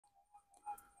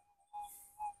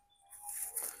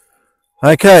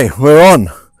Okay, we're on.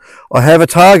 I have a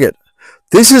target.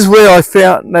 This is where I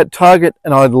found that target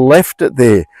and I left it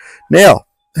there. Now,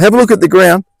 have a look at the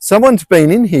ground. Someone's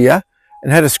been in here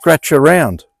and had a scratch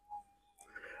around.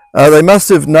 They must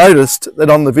have noticed that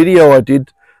on the video I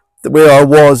did where I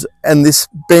was and this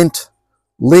bent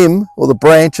limb or the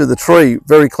branch of the tree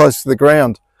very close to the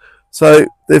ground. So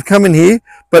they've come in here,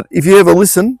 but if you ever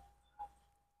listen,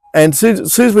 and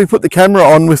as soon as we put the camera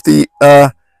on with the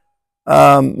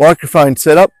microphone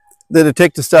set up, the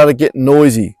detector started getting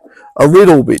noisy a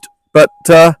little bit, but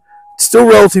it's still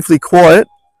relatively quiet.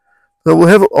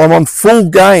 So I'm on full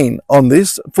gain on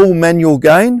this, full manual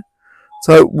gain.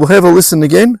 So we'll have a listen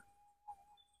again.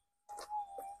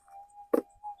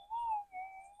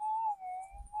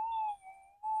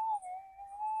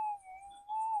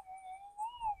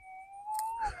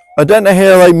 I don't know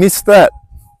how they missed that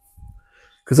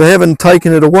because I haven't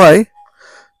taken it away.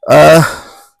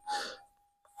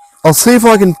 I'll see if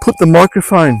I can put the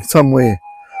microphone somewhere.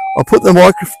 I'll put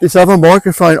this other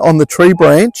microphone on the tree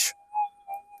branch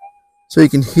so you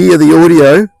can hear the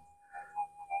audio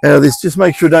out of this. Just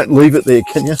make sure don't leave it there,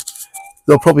 can you?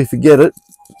 They'll probably forget it.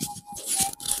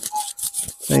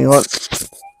 Hang on.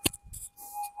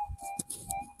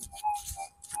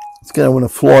 It's going to want to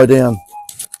fly down.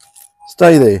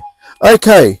 Stay there.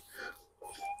 Okay.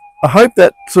 I hope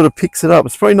that sort of picks it up.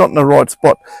 It's probably not in the right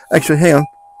spot. Actually, hang on.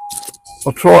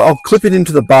 I'll clip it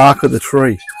into the bark of the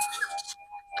tree.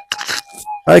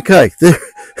 Okay. There.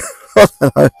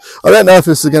 I don't know if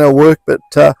this is going to work, but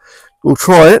we'll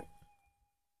try it.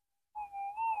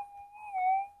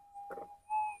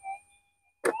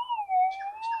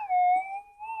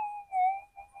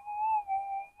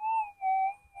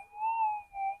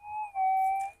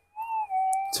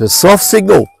 It's a soft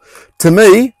signal. To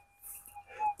me,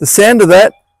 the sound of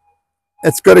that,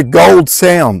 it's got a gold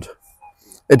sound.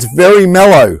 It's very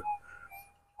mellow.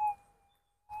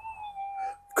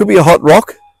 Could be a hot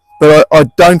rock, but I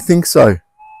don't think so.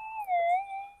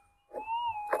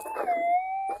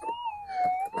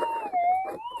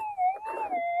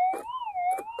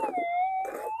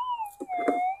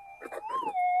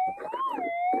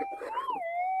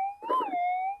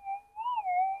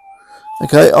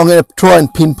 Okay, I'm going to try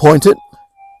and pinpoint it.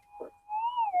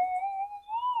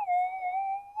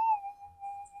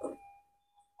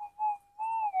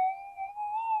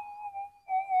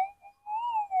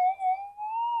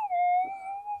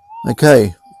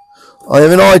 Okay, I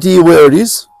have an idea where it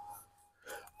is.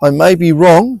 I may be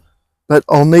wrong, but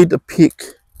I'll need to pick.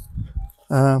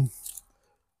 Now,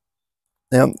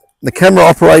 the camera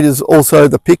operator is also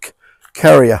the pick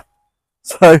carrier.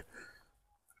 So,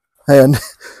 hang on.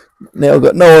 Now I've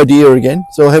got no idea again,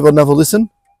 so I'll have another listen.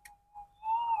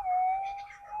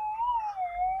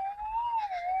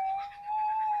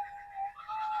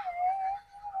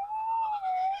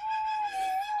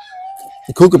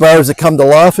 The kookaburras have come to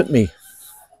laugh at me.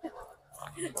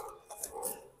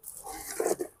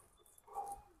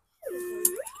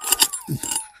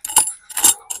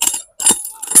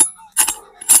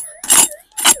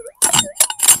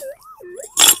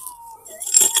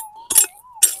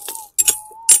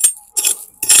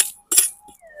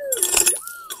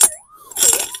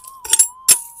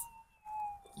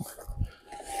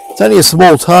 It's only a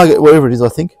small target, wherever it is, I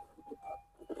think.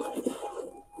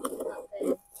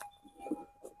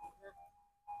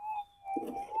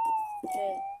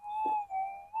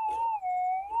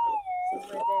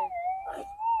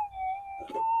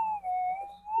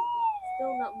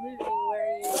 Still not moving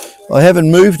where you... I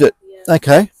haven't moved it. Yeah.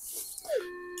 Okay.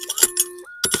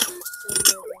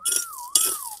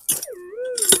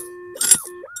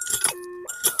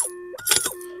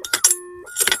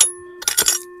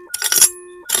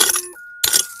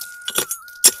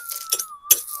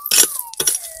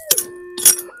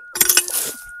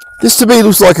 This to me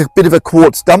looks like a bit of a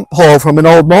quartz dump pile from an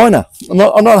old miner. I'm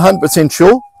not 100%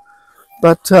 sure,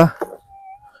 but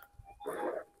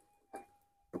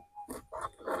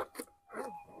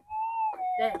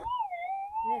There.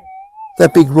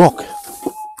 That big rock.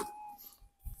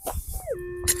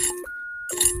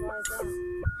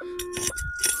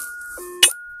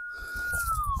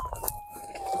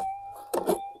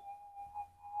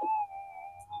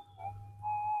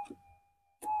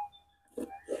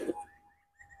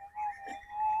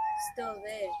 Still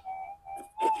there.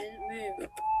 Didn't move.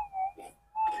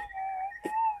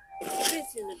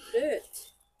 It's in the dirt.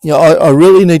 Yeah, I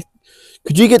really need.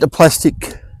 Could you get the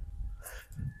plastic?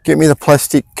 Get me the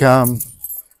plastic. I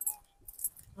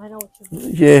know what you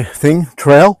mean. Yeah, thing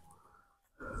trowel.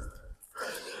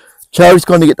 Charlie's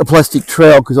going to get the plastic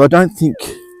trowel because I don't think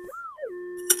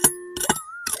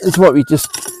this might be just.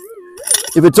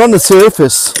 If it's on the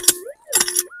surface,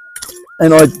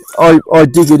 and I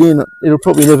dig it in, it'll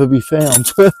probably never be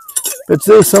found. But it's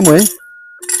there somewhere.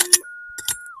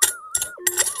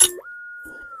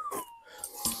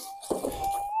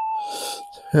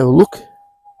 Have a look.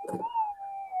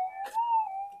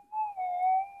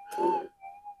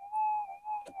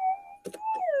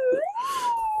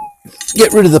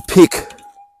 Get rid of the pick.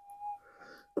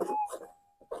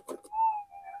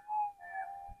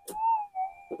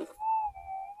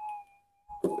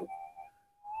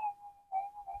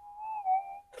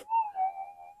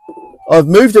 I've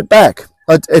moved it back.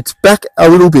 It's back a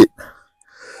little bit.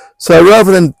 So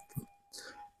rather than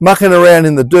mucking around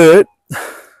in the dirt,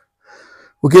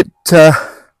 we'll get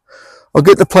I'll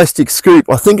get the plastic scoop.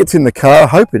 I think it's in the car. I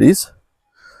hope it is.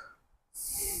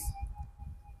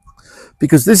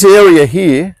 Because this area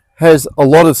here has a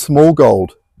lot of small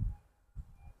gold.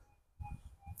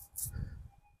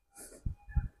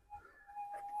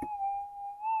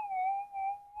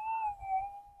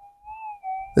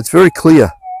 It's very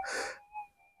clear.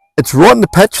 It's right in the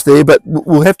patch there, but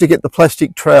we'll have to get the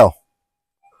plastic trowel.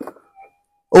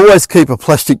 Always keep a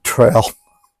plastic trowel.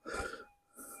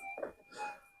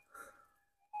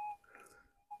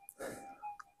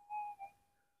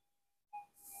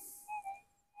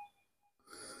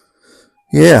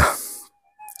 Yeah,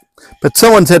 but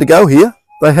someone's had to go here.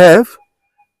 They have,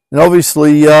 and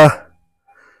obviously, because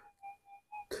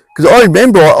I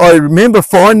remember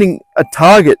finding a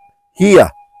target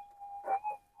here.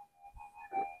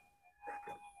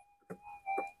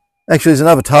 Actually, there's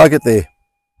another target there.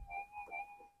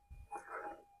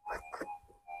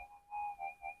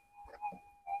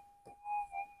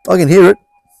 I can hear it.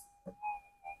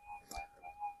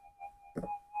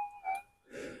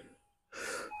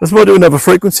 Let's do another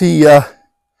frequency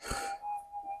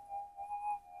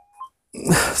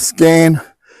scan.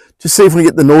 Just see if we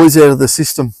get the noise out of the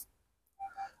system.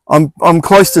 I'm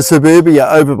close to suburbia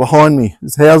over behind me.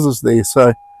 There's houses there,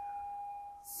 so.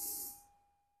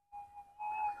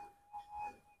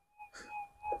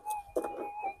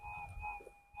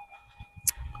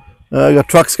 I've got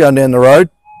trucks going down the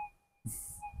road.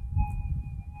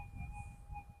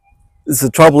 This is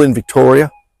the trouble in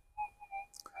Victoria.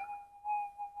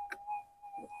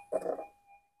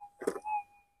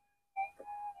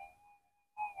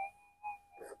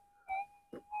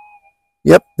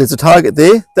 Yep, there's a target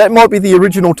there. That might be the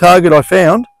original target I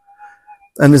found.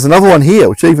 And there's another one here,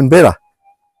 which is even better.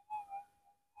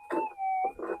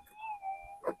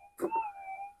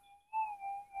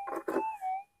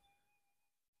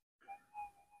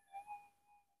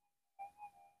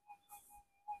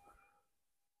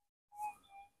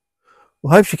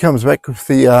 Well, I hope she comes back with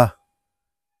the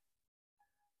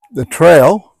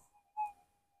trowel.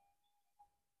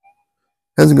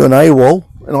 Hasn't gone AWOL,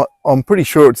 and I'm pretty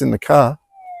sure it's in the car.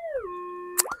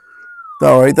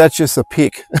 Don't worry, that's just a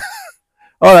pick.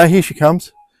 Oh no, here she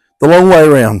comes. The long way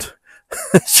around.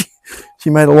 she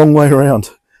made a long way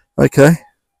around. Okay.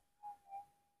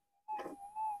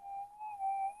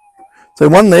 So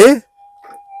one there.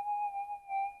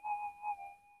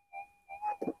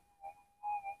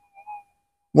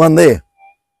 One there.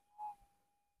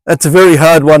 That's a very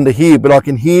hard one to hear, but I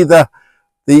can hear the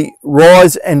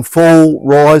rise and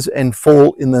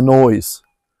fall in the noise.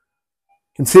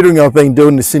 Considering I've been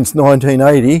doing this since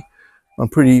 1980, I'm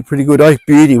pretty good. Oh,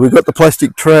 beauty. We've got the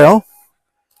plastic trowel.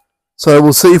 So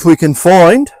we'll see if we can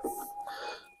find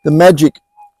the magic.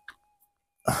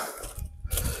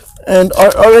 And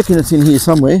I reckon it's in here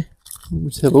somewhere.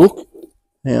 Let's have a look.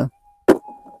 Yeah.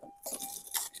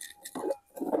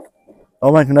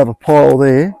 I'll make another pile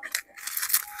there.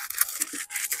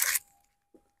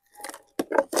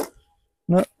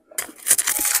 No.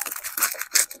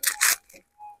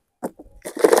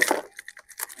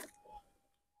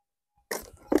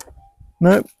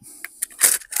 Nope.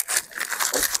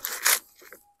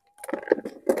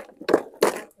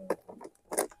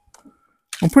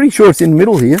 I'm pretty sure it's in the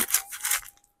middle here.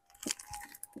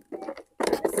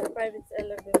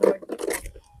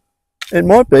 It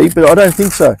might be, but I don't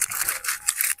think so.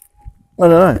 I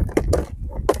don't know.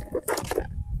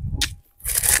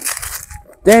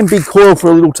 Damn big coil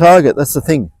for a little target, that's the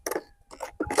thing.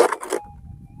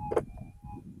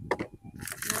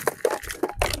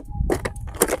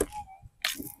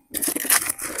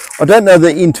 I don't know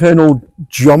the internal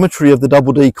geometry of the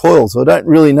double D coil, so I don't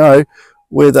really know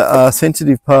where the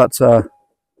sensitive parts are.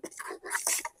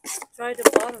 Try the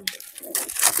bottom.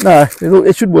 No,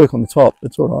 it should work on the top,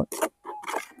 it's alright.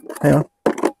 Hang on.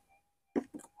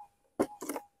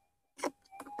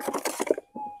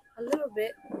 A little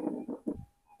bit.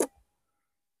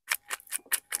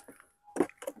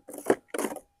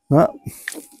 No.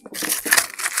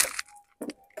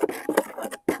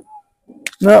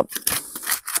 Nope.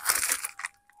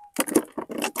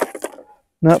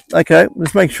 Nope. Okay,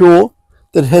 let's make sure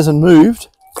that it hasn't moved.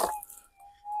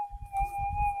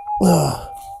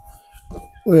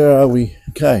 Where are we?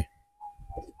 Okay.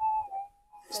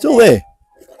 Still there.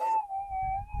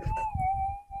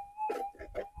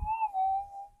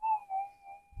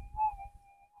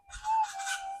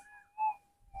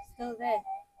 Still there.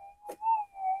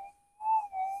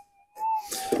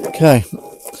 Okay.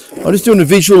 I'm just doing a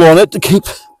visual on it to keep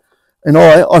an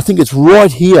eye. I think it's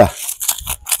right here.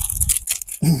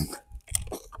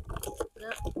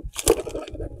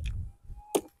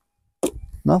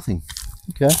 Nothing.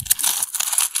 Okay.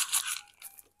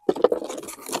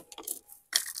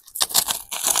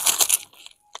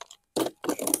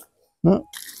 No.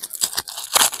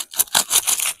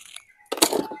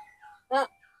 Ah.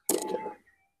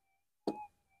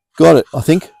 Got it, I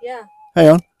think. Yeah. Hang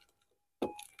on.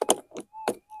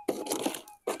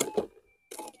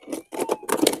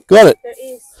 Got it. There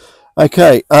is.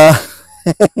 Okay.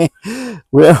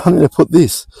 Where I'm going to put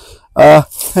this? Hang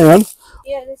on.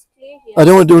 Yeah, it's clear here. I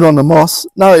don't want to do it on the moss.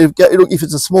 No, if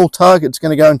it's a small target, it's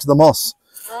going to go into the moss.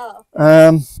 Oh.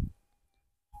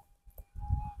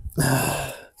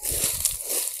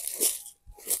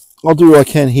 I'll do what I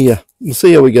can here. We'll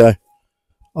see how we go.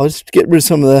 I'll just get rid of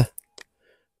some of the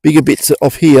bigger bits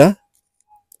off here.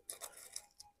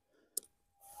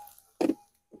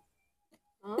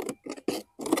 Oh.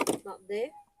 Not there.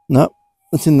 No,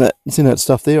 it's in that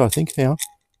stuff there, I think. Hang on.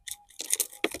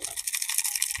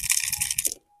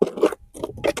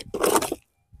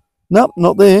 Nope,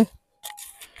 not there.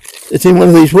 It's in one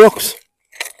of these rocks,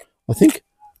 I think.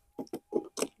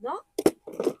 No.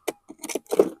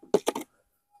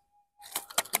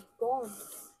 Gone.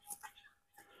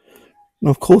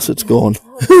 Of course it's gone.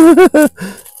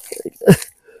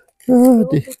 Oh,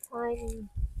 dear. Tiny.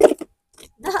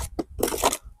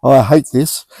 Oh, I hate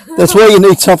this. That's why you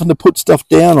need something to put stuff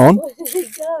down on. Where did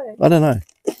it go? I don't know.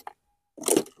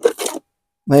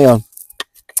 Hang on.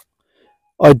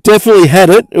 I definitely had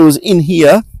it. It was in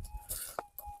here.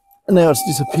 And now it's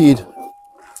disappeared.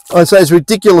 I'd say it's a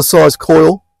ridiculous size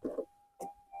coil.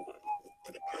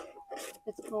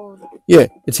 It's gone. Yeah,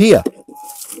 it's here.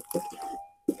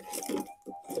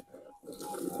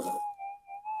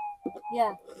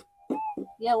 Yeah.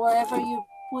 Yeah, wherever you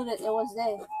put it, it was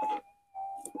there.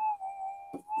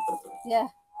 Yeah.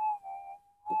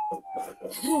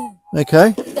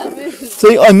 Okay. That moved.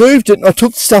 See, I moved it and I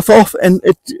took stuff off and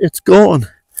it's gone.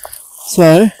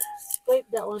 So, Scrape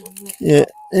that one. yeah.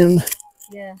 And,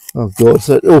 Yeah. oh God,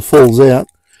 so it all falls out.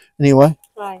 Anyway.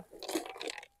 Try.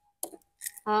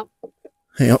 Hang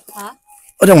on. Huh?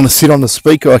 I don't want to sit on the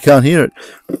speaker. I can't hear it.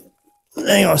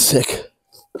 Hang on a sec.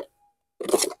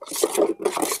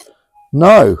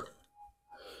 No.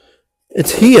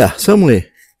 It's here somewhere.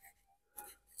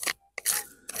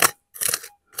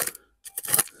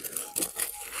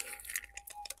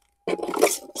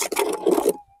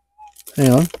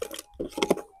 Hang on.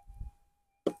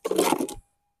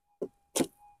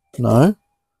 No.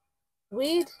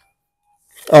 Weird.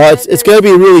 Oh, it's going to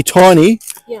be really tiny.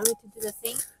 Yeah, we can do the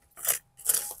thing.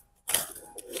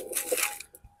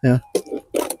 Yeah.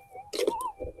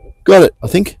 Got it, I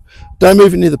think. Don't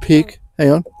move it near the peak.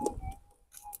 Hang on.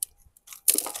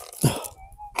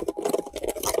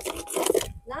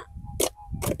 Nah.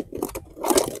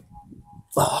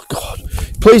 Oh, God.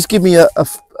 Please give me a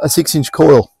 6-inch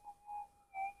coil.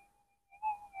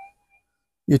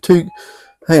 You're too...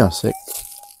 Hang on a sec.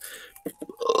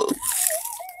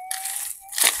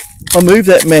 I'll move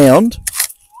that mound.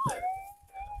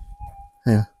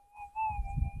 Yeah.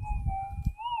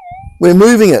 We're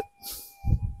moving it.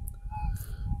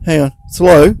 Hang on.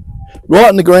 Slow. Right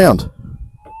in the ground.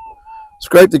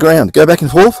 Scrape the ground. Go back and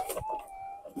forth.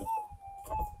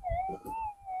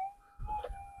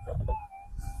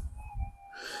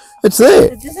 It's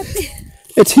there.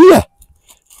 It's here.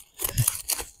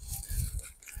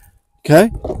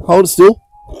 Okay. Hold it still.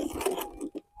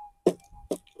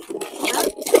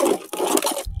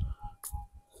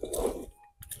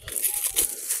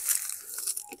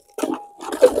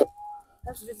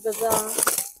 That's a bit bizarre.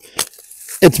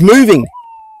 It's moving.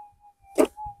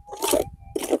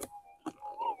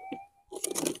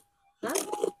 Huh?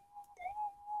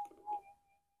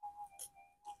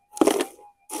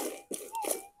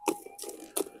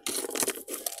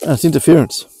 Oh, it's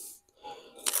interference.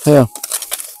 How?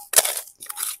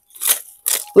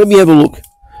 Let me have a look.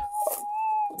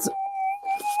 It's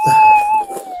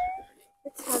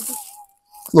heavy.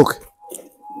 Look.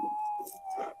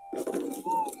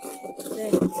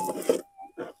 There.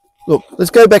 Look,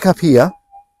 let's go back up here.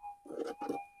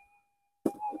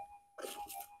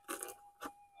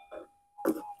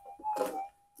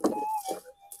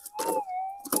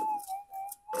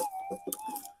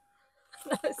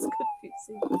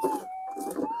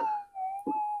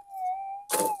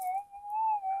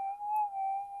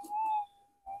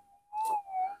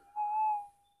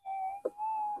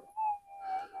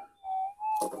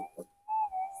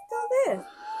 Still there.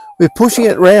 We're pushing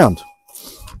it round.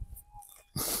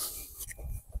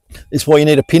 This is why you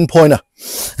need a pinpointer.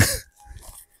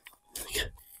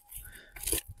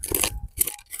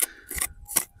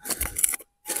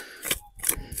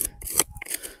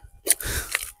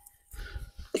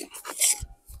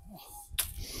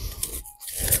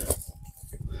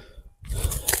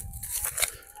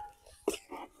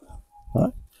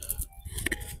 Right.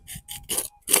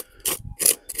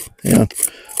 Hang on.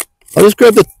 I'll just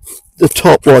grab the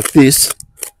top like this.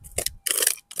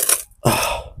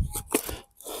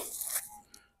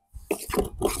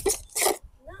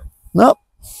 Nope.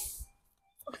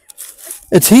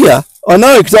 It's here. I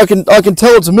know because I can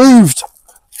tell it's moved.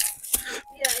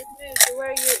 Yeah, it moved.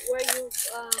 Where you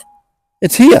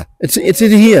It's here. It's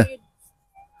in here.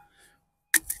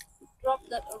 Drop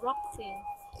that rock thing.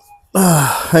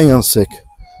 Hang on a sec.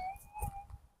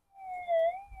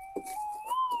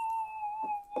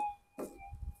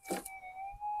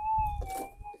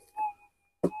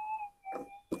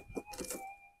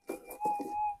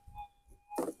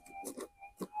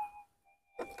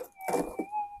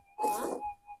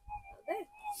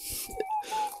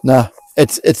 No,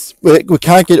 we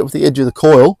can't get it with the edge of the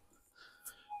coil.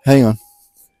 Hang on.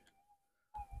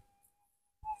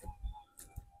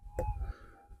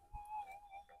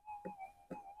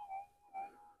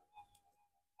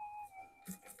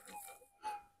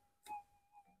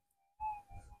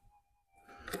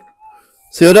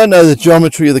 See, I don't know the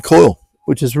geometry of the coil,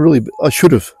 which is really, I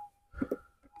should have.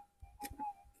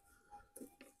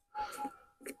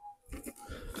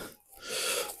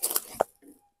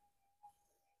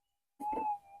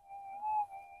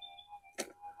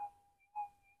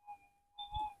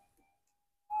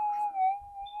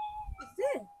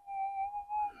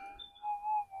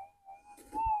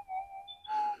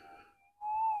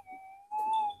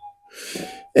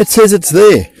 It says it's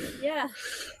there. Yeah.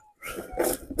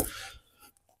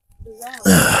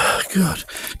 Oh, God.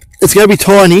 It's going to be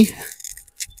tiny.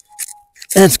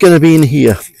 And it's going to be in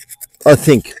here, I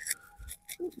think.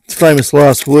 It's famous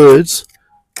last words.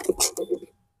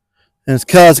 And it's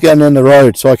cars going down the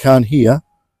road, so I can't hear.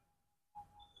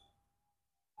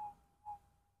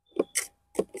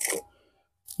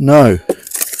 No.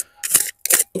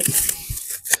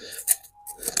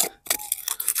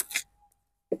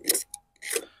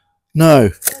 No.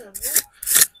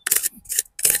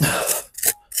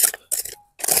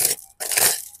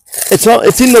 It's not.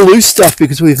 It's in the loose stuff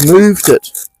because we've moved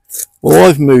it. Well,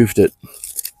 I've moved it.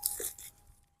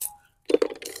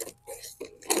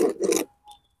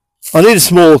 I need a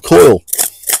smaller coil.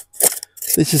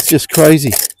 This is just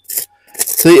crazy.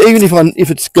 See, even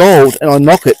if it's gold and I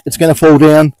knock it, it's going to fall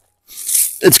down.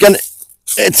 It's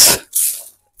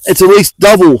at least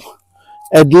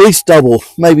double,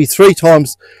 maybe 3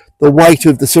 times the weight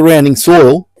of the surrounding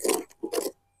soil.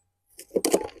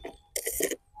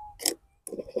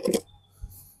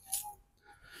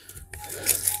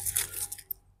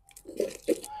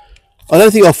 I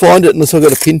don't think I'll find it unless I've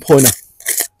got a pinpointer.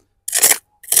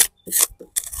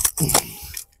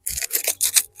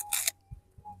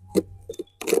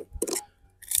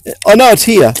 I know it's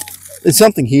here. There's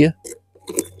something here.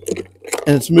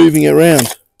 And it's moving around.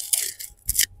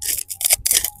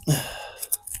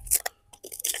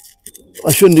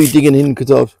 I shouldn't be digging in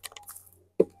because I've...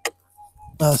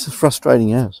 Oh, this is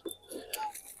frustrating as.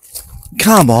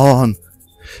 Come on.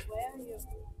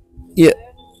 Yeah.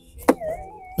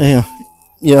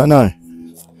 Yeah, I know.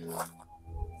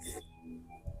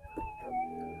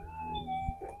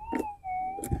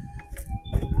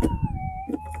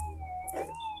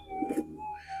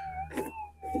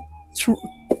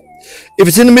 If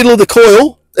it's in the middle of the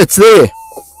coil, it's there.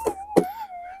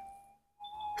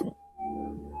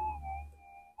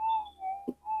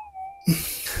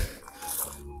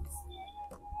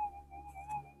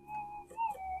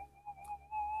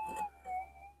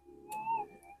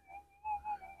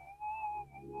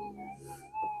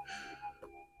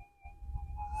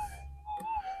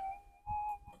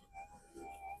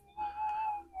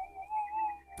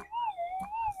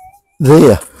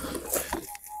 There.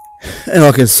 And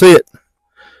I can see it.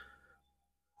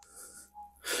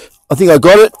 I think I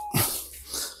got it.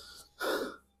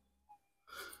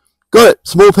 Got it.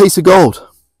 Small piece of gold.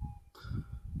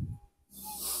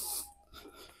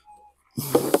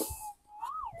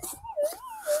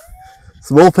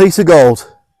 Small piece of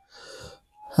gold.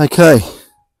 Okay.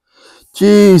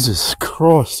 Jesus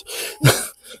Christ.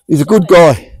 He's a good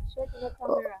guy.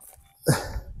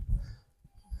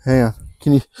 Hang on.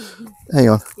 Can you? Hang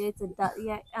on. Yeah, it's a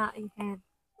yeah. You can.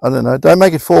 I don't know. Don't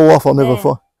make it fall off. I'll never Yeah.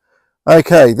 fall.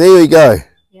 Okay, there we go.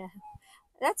 Yeah,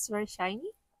 that's very shiny.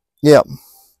 Yeah.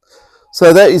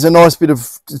 So that is a nice bit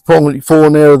of probably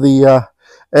fallen out of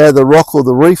the rock or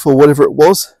the reef or whatever it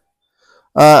was.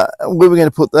 Where are we going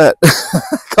to put that?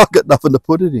 I've got nothing to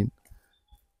put it in.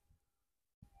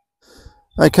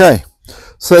 Okay,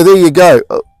 so there you go.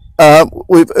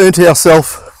 We've earned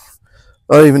ourselves.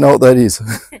 I don't even know what that is.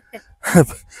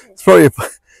 It's probably,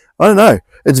 I don't know.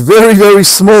 It's very, very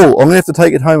small. I'm going to have to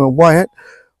take it home and weigh it.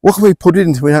 What can we put it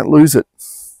in so we don't lose it?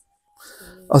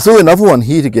 I saw another one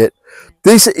here to get.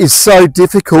 This is so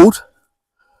difficult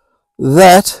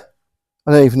that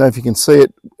I don't even know if you can see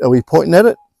it. Are we pointing at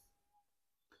it?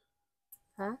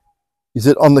 Huh? Is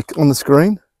it on the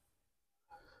screen?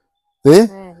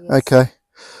 There? Yes. Okay.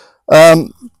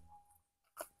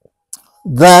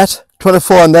 Trying to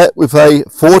find that with a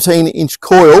 14-inch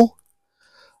coil,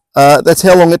 that's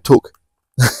how long it took.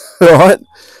 All right?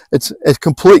 It's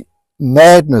complete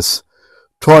madness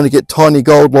trying to get tiny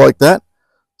gold like that.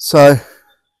 So,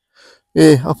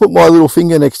 yeah, I put my little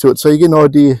finger next to it so you get an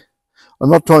idea.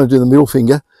 I'm not trying to do the middle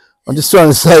finger. I'm just trying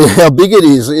to say how big it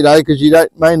is, you know, because you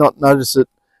may not notice it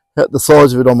at the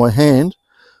size of it on my hand.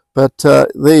 But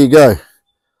there you go.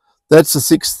 That's the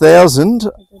 6000.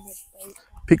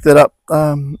 Pick that up.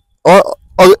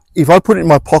 If I put it in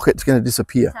my pocket, it's going to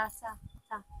disappear.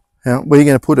 Where are you going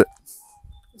to put it?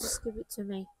 Just give it to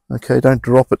me. Okay, don't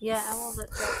drop it. Yeah, I won't drop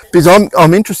it. Because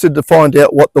I'm interested to find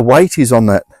out what the weight is on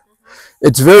that.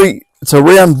 It's a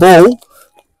round ball.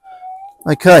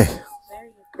 Okay.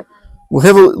 We'll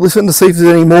have a listen to see if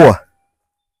there's any more.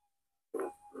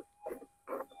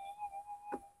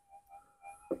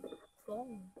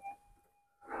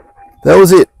 That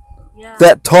was it. Yeah.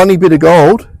 That tiny bit of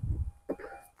gold.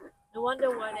 No wonder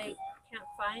why they can't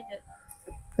find it.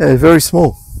 Yeah, very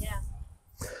small. Yeah.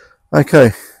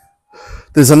 Okay.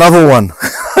 There's another one.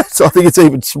 So I think it's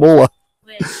even smaller.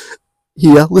 Where?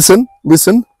 Here, listen.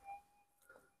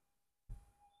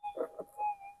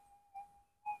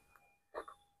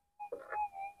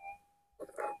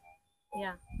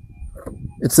 Yeah.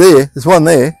 It's there. There's one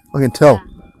there. I can tell.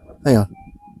 Yeah. Hang on.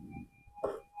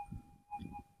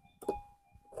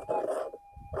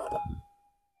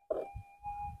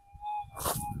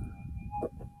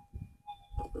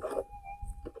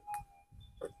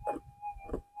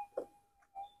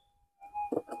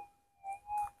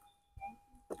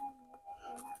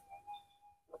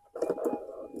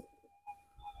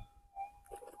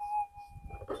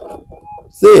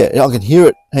 It's there. I can hear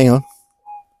it. Hang on.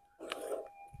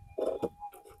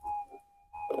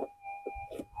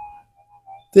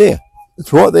 There.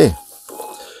 It's right there.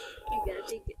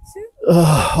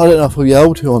 I don't know if we'll be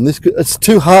able to on this. It's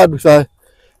too hard with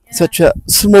such a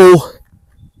small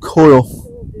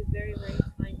coil.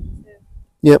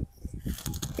 Yep.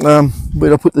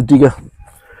 Where'd I put the digger?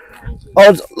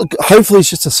 Look, hopefully it's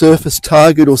just a surface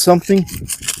target or something.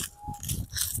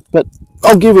 But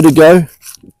I'll give it a go.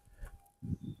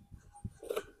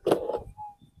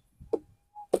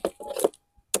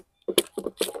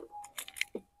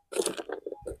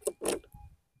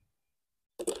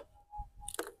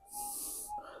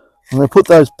 I'm going to put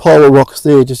those polar rocks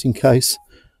there just in case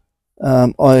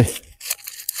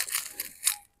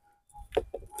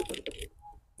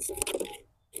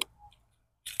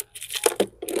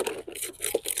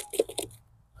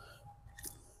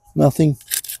nothing.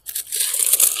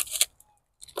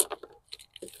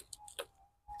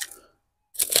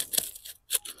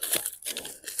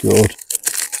 God.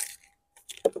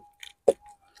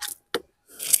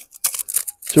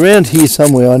 It's around here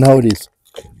somewhere, I know it is.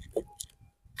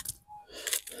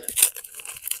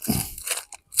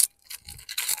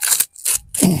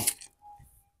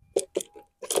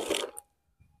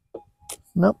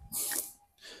 Nope.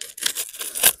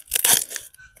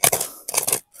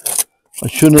 I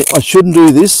shouldn't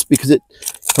do this because if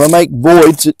I make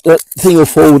voids, that thing will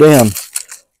fall down.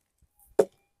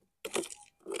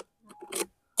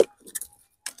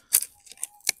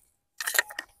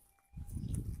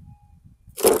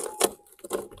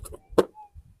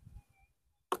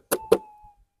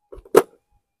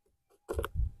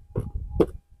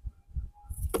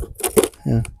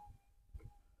 Yeah.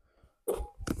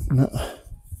 No.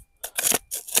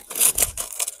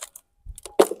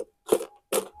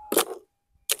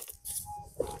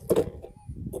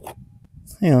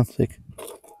 Hang on a sec.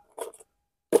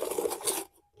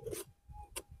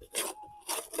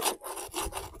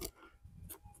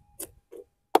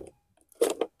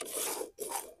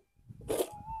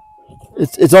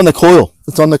 It's on the coil.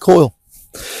 It's on the coil.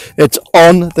 It's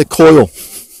on the coil.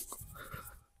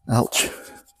 Ouch.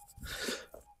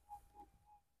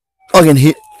 I can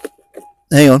hear.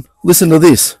 Hang on. Listen to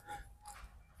this.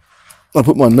 I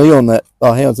put my knee on that.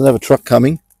 Oh, hang on. There's another truck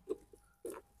coming.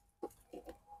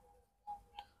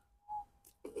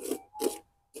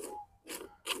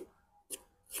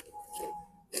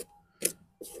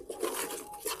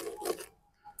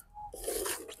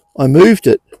 I moved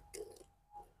it.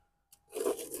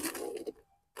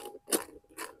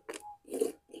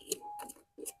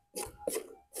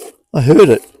 I heard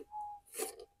it.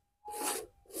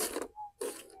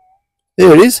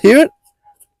 There it is. Hear it?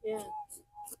 Yeah.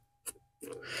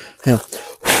 Hang on.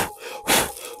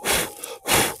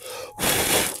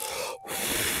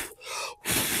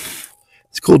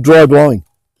 It's called dry blowing.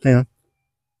 Hang on.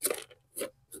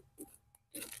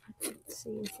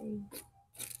 See a thing.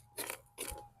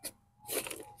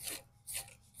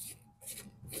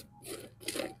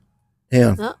 Hang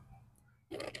on. Oh.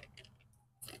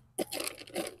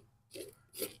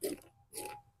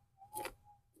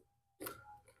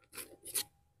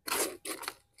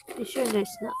 You sure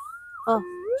there's not? Oh.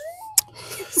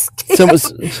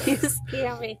 Someone's, You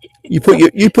scare me. you put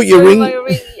your Sorry, ring. My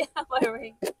ring. Yeah, my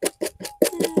ring.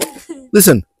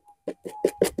 Listen.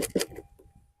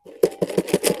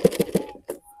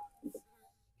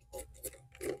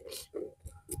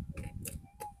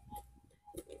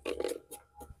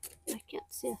 I can't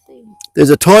see a thing. There's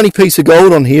a tiny piece of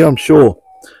gold on here, I'm sure.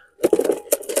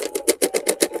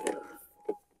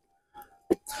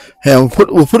 Hang on,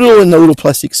 we'll put it all in the little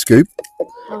plastic scoop.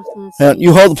 I was gonna Hang on, say.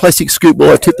 you hold the plastic scoop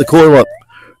while I tip the coil up,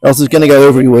 else it's going to go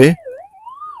everywhere.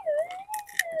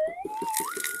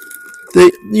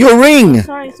 Your ring!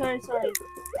 Sorry. I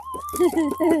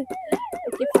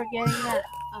keep forgetting that.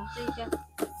 Oh, thank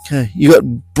you. Okay, you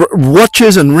got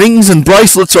watches and rings and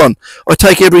bracelets on. I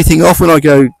take everything off when I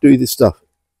go do this stuff.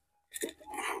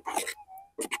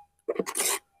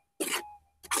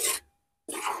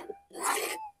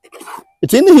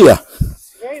 It's in here.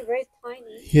 Very, very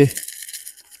tiny. Yeah.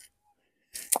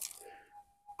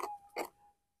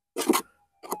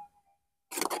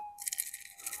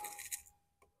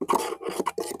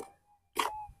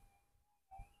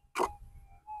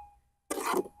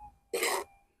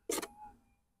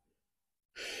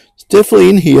 It's definitely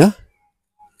in here.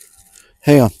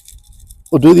 Hang on.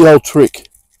 We'll do the old trick.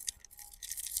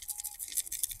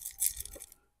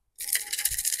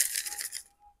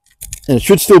 And it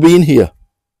should still be in here.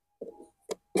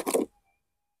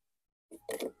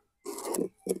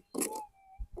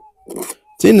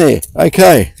 It's in there.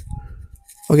 Okay.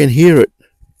 I can hear it.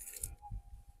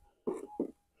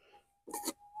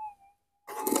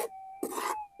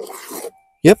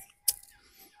 Yep.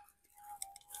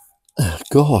 Oh,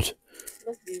 God. It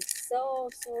must be so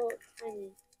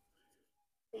tiny.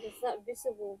 It's not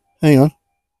visible. Hang on.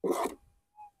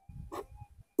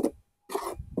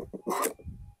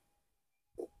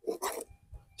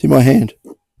 It's in my hand.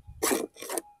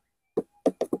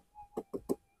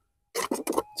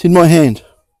 It's in my hand.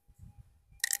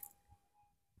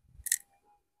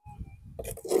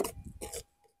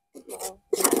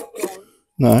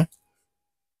 No.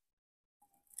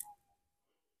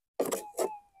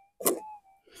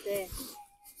 There.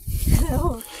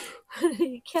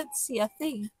 You can't see a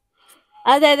thing.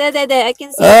 Ah, there. I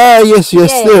can see. Ah, yes, Yeah.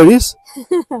 there it is.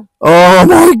 Oh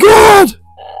my God!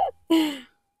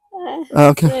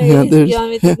 Okay, There yeah, it is. there's. You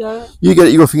want me to go? You get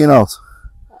it. You got fingernails.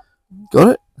 Got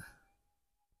it.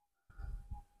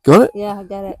 Got it. Yeah, I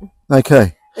got it.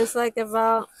 Okay. It's like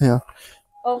about Yeah.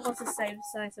 almost the same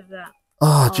size of that.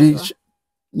 Oh, Also. geez.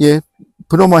 Yeah.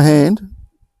 Put it on my hand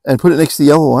and put it next to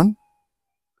the other one.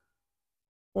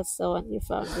 That's the one you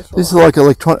found before. This is like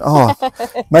electronic. Oh,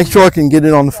 make sure I can get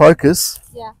it on focus.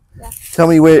 Yeah. Tell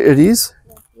me where it is.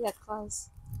 Yeah, close.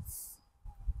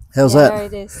 How's Yeah, that? there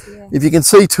it is. Yeah. If you can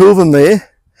see two of them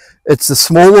there, it's the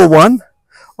smaller one.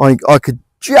 I could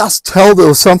just tell there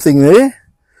was something there.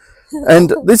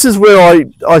 And this is where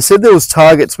I said there was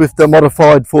targets with the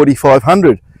modified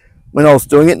 4500 when I was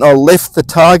doing it, and I left the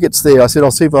targets there. I said,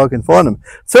 I'll see if I can find them.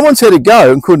 Someone said to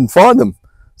go and couldn't find them.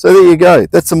 So there you go.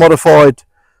 That's the modified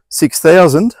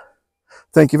 6000.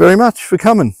 Thank you very much for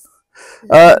coming.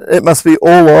 It must be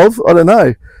all of, I don't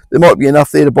know. There might be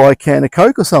enough there to buy a can of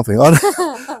Coke or something. I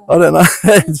don't know.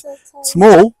 It's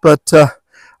small, but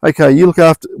okay, you look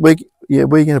after, where are you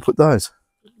going to put those?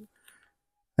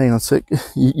 Hang on a sec.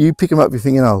 You pick them up with your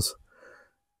fingernails.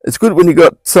 It's good when you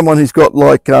got someone who's got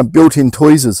like built-in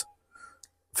tweezers.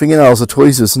 Fingernails are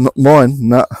tweezers, not mine.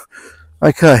 No.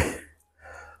 Okay.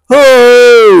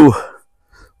 Oh!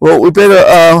 Well, we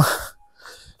better...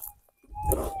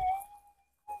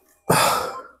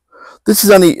 This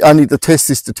is only to test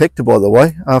this detector, by the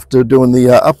way, after doing the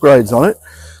upgrades on it.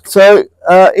 So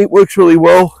it works really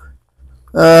well.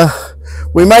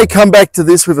 We may come back to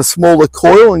this with a smaller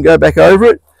coil and go back over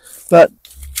it, but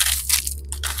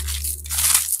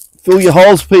fill your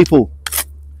holes, people.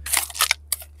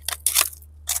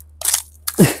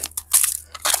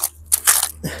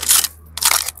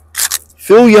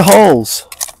 Fill your holes.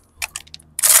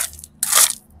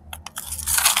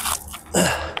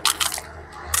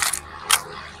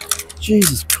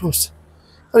 Jesus Christ.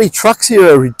 Bloody trucks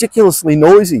here are ridiculously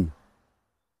noisy.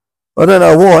 I don't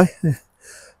know why,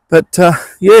 but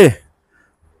yeah.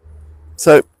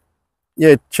 So,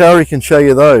 yeah, Chari can show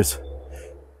you those.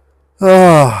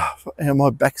 Oh, my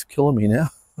back's killing me now.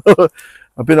 I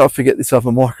better not forget this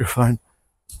other microphone,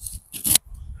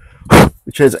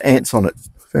 which has ants on it.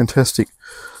 Fantastic.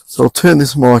 So I'll turn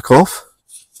this mic off.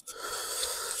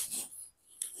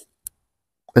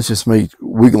 That's just me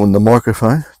wiggling the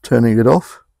microphone, turning it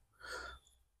off.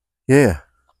 Yeah.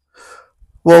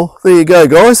 Well, there you go,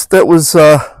 guys. That was,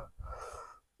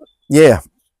 yeah.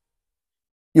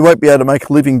 You won't be able to make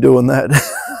a living doing that.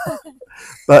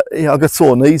 But yeah, I've got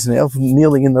sore knees now from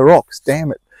kneeling in the rocks.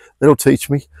 Damn it. That'll teach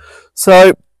me.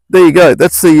 So, there you go.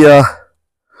 That's the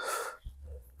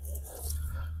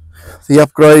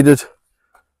upgraded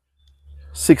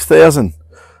 6000.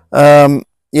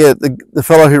 Yeah, the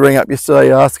fellow who rang up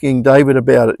yesterday asking David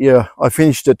about it. Yeah, I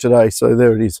finished it today, so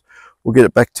there it is. We'll get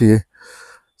it back to you.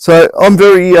 So I'm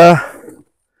very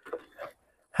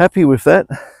happy with that.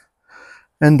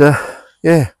 And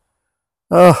yeah.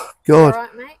 Oh God. All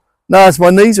right, mate? No, it's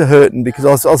my knees are hurting because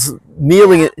I was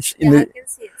kneeling in the. I can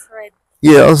see it's red.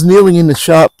 Yeah, I was kneeling in the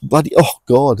sharp bloody. Oh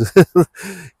God.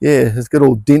 Yeah, it's got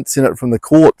all dents in it from the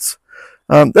quartz.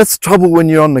 That's the trouble when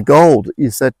you're on the gold,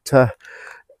 is that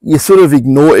you sort of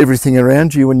ignore everything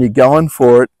around you when you're going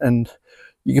for it, and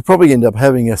you could probably end up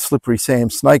having a slippery Sam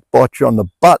snake bite you on the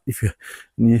butt if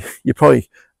you probably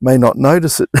may not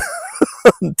notice it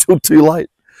until too late.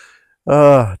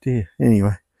 Oh dear.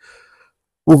 Anyway,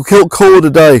 we'll call it a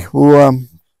day. We'll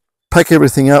pack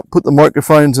everything up, put the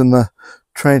microphones and the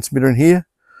transmitter in here.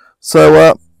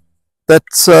 So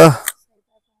that's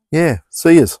yeah.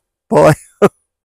 See yous. Bye.